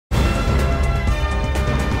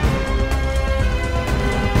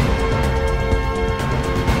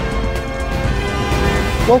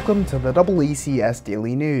Welcome to the DoubleACS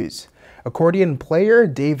Daily News. Accordion player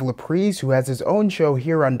Dave Laprise, who has his own show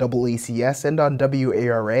here on DoubleACS and on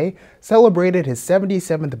WARA, celebrated his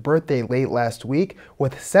 77th birthday late last week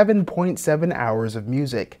with 7.7 hours of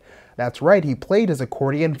music. That's right, he played his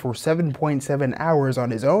accordion for 7.7 hours on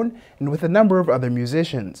his own and with a number of other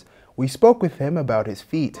musicians. We spoke with him about his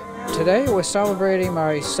feat. Today we're celebrating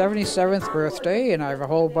my 77th birthday, and I have a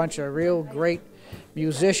whole bunch of real great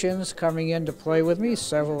musicians coming in to play with me.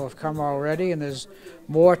 Several have come already, and there's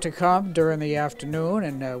more to come during the afternoon.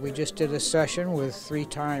 And we just did a session with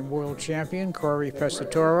three-time world champion Corey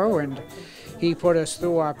Pesatoro, and he put us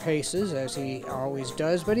through our paces, as he always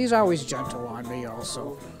does, but he's always gentle on me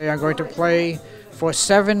also. I'm going to play for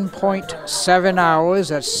 7.7 hours.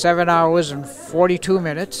 That's 7 hours and 42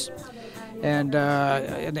 minutes. And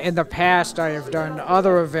in the past, I have done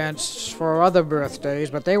other events for other birthdays,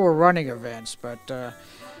 but they were running events. But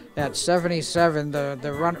at 77,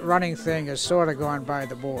 the running thing has sort of gone by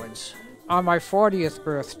the boards. On my 40th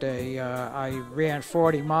birthday, I ran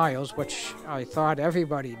 40 miles, which I thought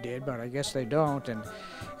everybody did, but I guess they don't.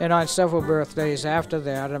 And on several birthdays after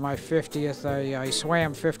that, on my 50th, I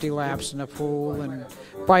swam 50 laps in the pool and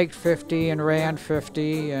biked 50 and ran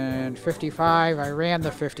 50, and 55, I ran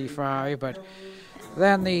the 55, but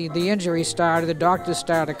then the injury started, the doctors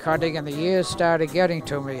started cutting, and the years started getting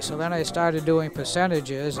to me. So then I started doing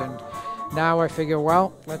percentages, and now I figure,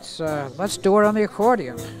 well, let's do it on the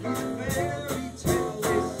accordion.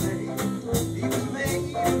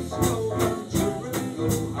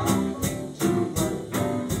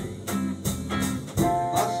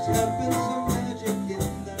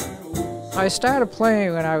 I started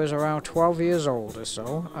playing when I was around 12 years old or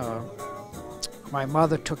so. My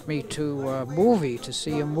mother took me to a movie, to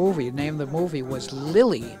see a movie. The name of the movie was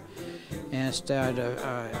Lily, and it starred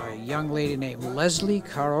a young lady named Leslie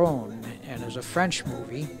Caron, and it was a French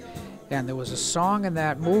movie. And there was a song in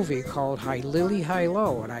that movie called Hi Lily, Hi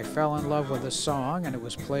Lo, and I fell in love with the song, and it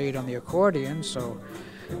was played on the accordion. So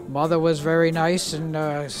Mother was very nice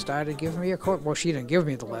and started giving me accordion. Well, she didn't give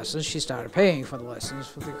me the lessons. She started paying for the lessons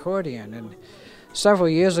for the accordion. And several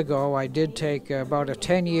years ago, I did take about a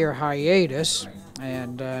 10-year hiatus,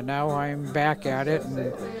 and now I'm back at it,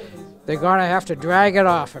 and they're going to have to drag it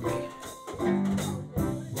off of me.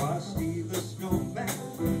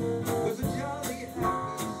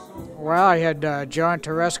 Well, I had John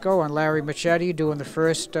Teresco and Larry Machete doing the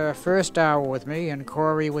first hour with me, and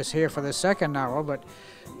Corey was here for the second hour, but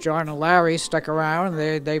John and Larry stuck around.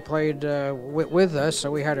 They played with us,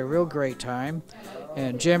 so we had a real great time.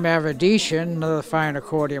 And Jim Averdishan, another fine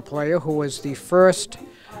accordion player, who was the first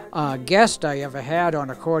guest I ever had on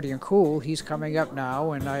Accordion Cool, he's coming up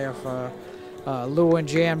now, and I have Lou and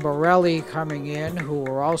Jan Borelli coming in, who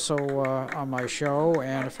are also on my show,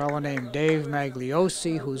 and a fellow named Dave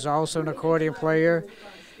Magliosi, who's also an accordion player,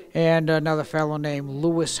 and another fellow named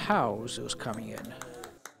Louis Howes, who's coming in.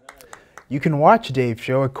 You can watch Dave's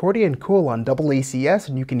show Accordion Cool on DoubleACS,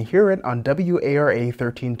 and you can hear it on WARA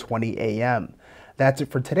 1320 AM. That's it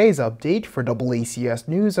for today's update. For DoubleACS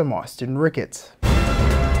News, I'm Austin Ricketts.